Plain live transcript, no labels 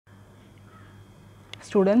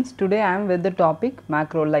Students, today I am with the topic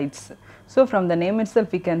macrolides. So, from the name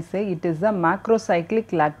itself we can say it is a macrocyclic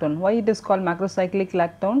lactone. Why it is called macrocyclic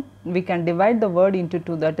lactone? We can divide the word into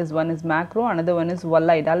two, that is, one is macro, another one is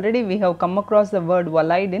volide. Already we have come across the word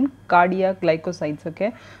volide in cardiac glycosides.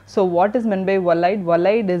 Okay. So, what is meant by volide?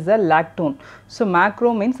 Volide is a lactone. So,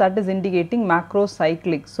 macro means that is indicating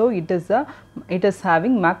macrocyclic. So, it is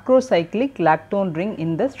having macrocyclic lactone ring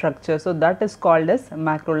in the structure. So, that is called as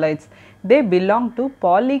macrolides. They belong to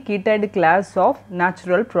polyketide class of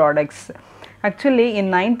natural products. Actually,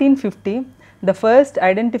 in 1950, the first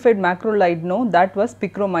identified macrolide that was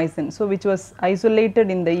picromycin, so which was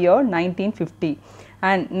isolated in the year 1950,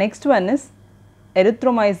 and next one is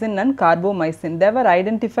erythromycin and carbomycin. They were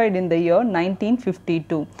identified in the year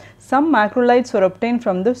 1952. Some macrolides were obtained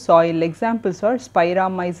from the soil. Examples are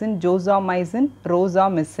spiramycin, josamycin,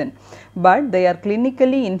 rosamycin, but they are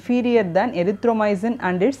clinically inferior than erythromycin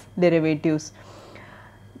and its derivatives.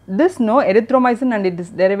 Erythromycin and its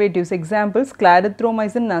derivatives, examples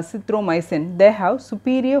clarithromycin and azithromycin, they have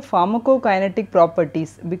superior pharmacokinetic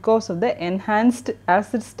properties because of the enhanced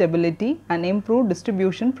acid stability and improved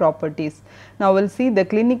distribution properties. Now, we will see the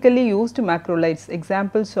clinically used macrolides.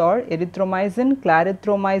 Examples are erythromycin,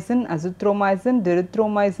 clarithromycin, azithromycin,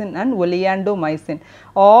 erythromycin and oleandomycin.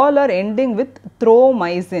 All are ending with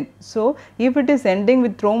thromycin. So, if it is ending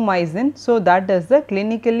with thromycin, so that is the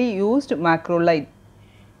clinically used macrolide.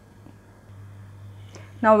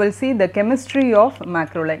 Now, we will see the chemistry of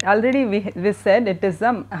macrolide. Already we said it is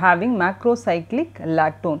having macrocyclic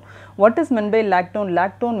lactone. What is meant by lactone?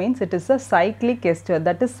 Lactone means it is a cyclic ester,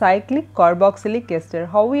 that is cyclic carboxylic ester.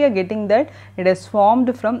 How we are getting that? It is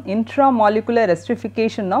formed from intramolecular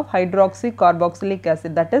esterification of hydroxy carboxylic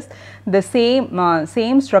acid, that is the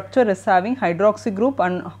same structure is having hydroxy group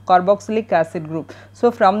and carboxylic acid group.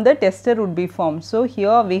 So, from that ester would be formed. So,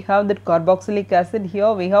 here we have that carboxylic acid,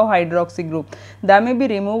 here we have hydroxy group. There may be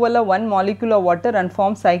removal of one molecule of water and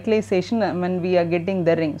form cyclization when we are getting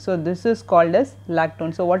the ring. So, this is called as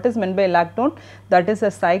lactone. So, what is meant by lactone? That is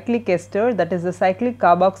a cyclic ester, that is a cyclic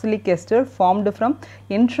carboxylic ester formed from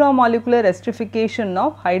intramolecular esterification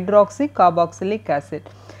of hydroxy carboxylic acid.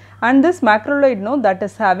 And this macrolide that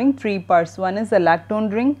is having three parts. One is a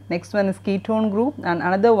lactone ring, next one is ketone group, and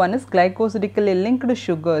another one is glycosidically linked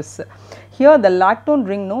sugars. Here the lactone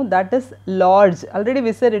ring that is large. Already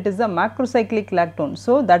we said it is a macrocyclic lactone.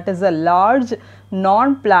 So, that is a large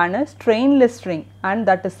non-planar strainless ring and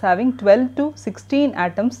that is having 12 to 16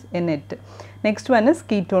 atoms in it. Next one is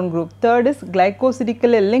ketone group. Third is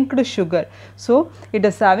glycosidically linked sugar. So, it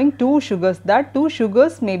is having two sugars. That two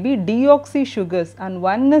sugars may be deoxy sugars and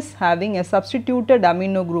one is having a substituted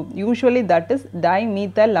amino group. Usually that is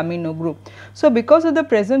dimethyl amino group. So, because of the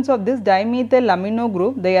presence of this dimethyl amino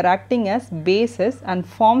group, they are acting as bases and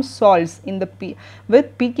form salts in the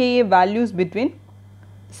with pKa values between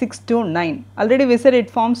 6 to 9. Already we said it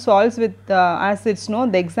forms salts with acids.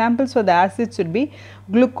 The examples for the acids would be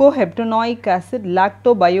glucoheptanoic acid,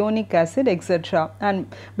 lactobionic acid, etc. And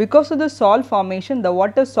because of the salt formation, the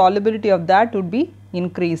water solubility of that would be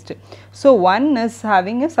increased. So, one is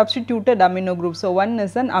having a substituted amino group. So, one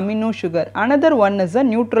is an amino sugar, another one is a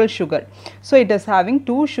neutral sugar. So, it is having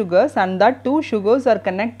two sugars and that two sugars are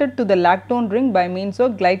connected to the lactone ring by means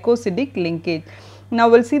of glycosidic linkage. Now,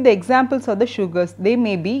 we will see the examples of the sugars. They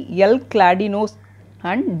may be L-cladinose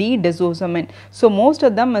and D-desosamine. So, most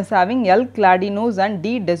of them is having L-cladinose and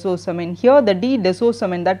D-desosamine. Here the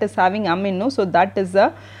D-desosamine, that is having amino, so that is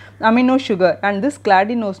a amino sugar, and this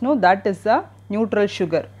cladinose that is a neutral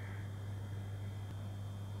sugar.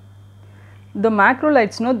 The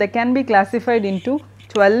macrolides they can be classified into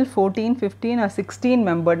 12, 14, 15 or 16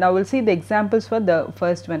 membered. Now, we will see the examples for the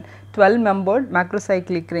first one. 12 membered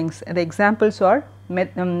macrocyclic rings. The examples are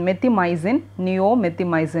methimycin,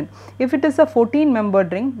 neomethimycin. If it is a 14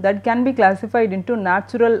 membered ring, that can be classified into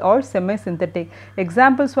natural or semi-synthetic.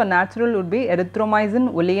 Examples for natural would be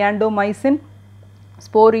erythromycin, oleandomycin,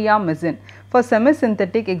 sporiamycin. For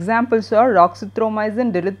semi-synthetic, examples are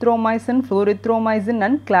roxithromycin, erythromycin, fluorithromycin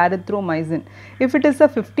and clarithromycin. If it is a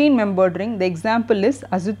 15 membered ring, the example is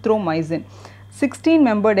azithromycin. 16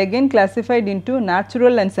 membered, again classified into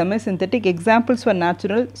natural and semi-synthetic. Examples for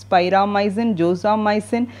natural: spiramycin,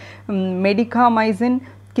 josamycin, medicamycin,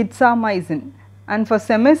 kitsamycin. And for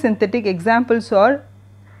semi-synthetic, examples are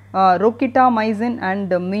rokitamycin and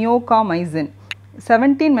miocamycin.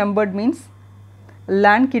 17 membered means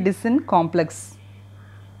Lankidicin complex.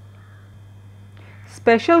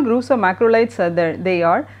 Special groups of macrolides are there. They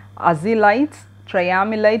are acylides,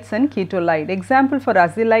 triamylides and ketolide. Example for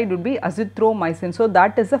acylide would be azithromycin. So,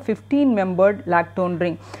 that is a 15 membered lactone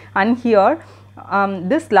ring, and here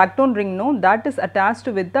this lactone ring, no, that is attached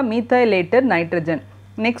with the methylated nitrogen.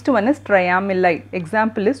 Next one is triamylide.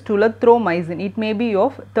 Example is tulathromycin. It may be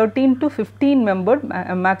of 13 to 15 membered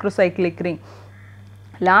macrocyclic ring.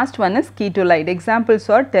 Last one is ketolide. Examples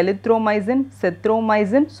are telithromycin,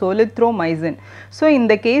 cethromycin, solithromycin. So, in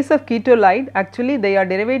the case of ketolide, actually they are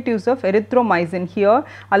derivatives of erythromycin. Here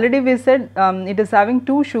already we said it is having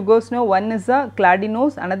two sugars now, one is a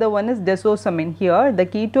cladinose, another one is desosamine. Here the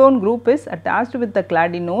ketone group is attached with the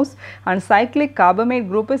cladinose and cyclic carbamate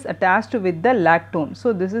group is attached with the lactone.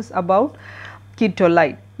 So, this is about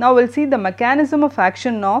ketolide. Now, we will see the mechanism of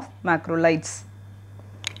action of macrolides.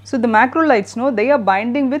 So, the macrolides, no, they are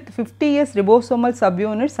binding with 50S ribosomal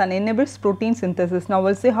subunits and inhibits protein synthesis. Now, we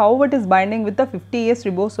will see how it is binding with the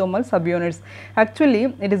 50S ribosomal subunits.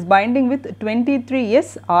 Actually, it is binding with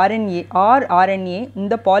 23S RNA or RNA in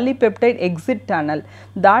the polypeptide exit tunnel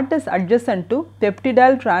that is adjacent to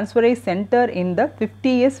peptidyl transferase center in the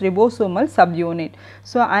 50S ribosomal subunit.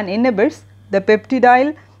 So, and inhibits the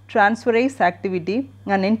peptidyl transferase activity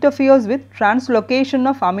and interferes with translocation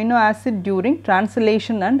of amino acid during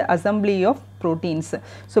translation and assembly of proteins.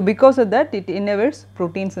 So, because of that it inhibits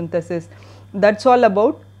protein synthesis. That is all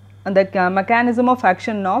about the mechanism of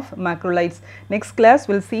action of macrolides. Next class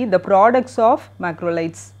we will see the products of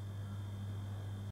macrolides.